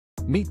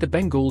Meet the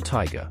Bengal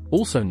tiger,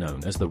 also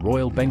known as the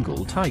Royal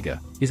Bengal tiger,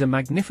 is a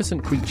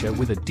magnificent creature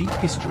with a deep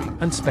history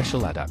and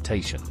special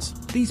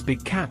adaptations. These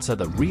big cats are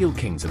the real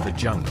kings of the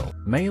jungle.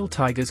 Male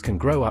tigers can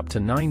grow up to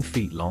 9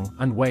 feet long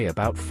and weigh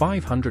about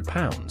 500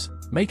 pounds,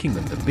 making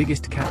them the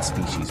biggest cat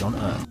species on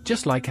Earth.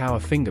 Just like our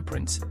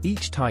fingerprints,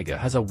 each tiger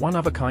has a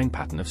one-of-a-kind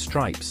pattern of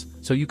stripes,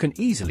 so you can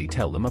easily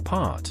tell them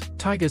apart.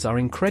 Tigers are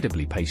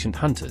incredibly patient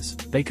hunters.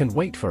 They can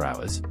wait for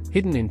hours,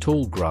 hidden in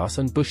tall grass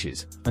and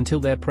bushes, until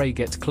their prey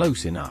gets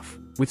close enough.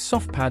 With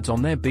soft pads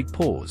on their big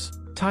paws,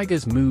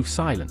 tigers move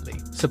silently,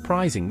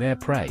 surprising their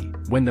prey.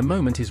 When the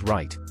moment is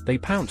right, they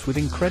pounce with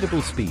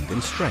incredible speed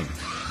and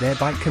strength. Their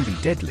bite can be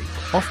deadly,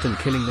 often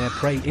killing their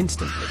prey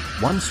instantly.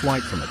 One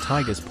swipe from a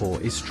tiger's paw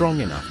is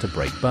strong enough to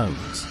break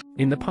bones.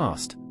 In the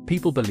past,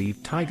 people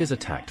believed tigers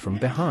attacked from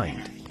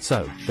behind,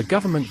 so the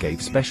government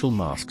gave special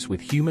masks with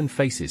human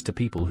faces to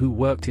people who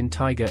worked in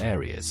tiger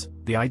areas.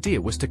 The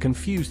idea was to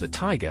confuse the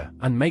tiger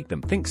and make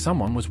them think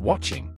someone was watching.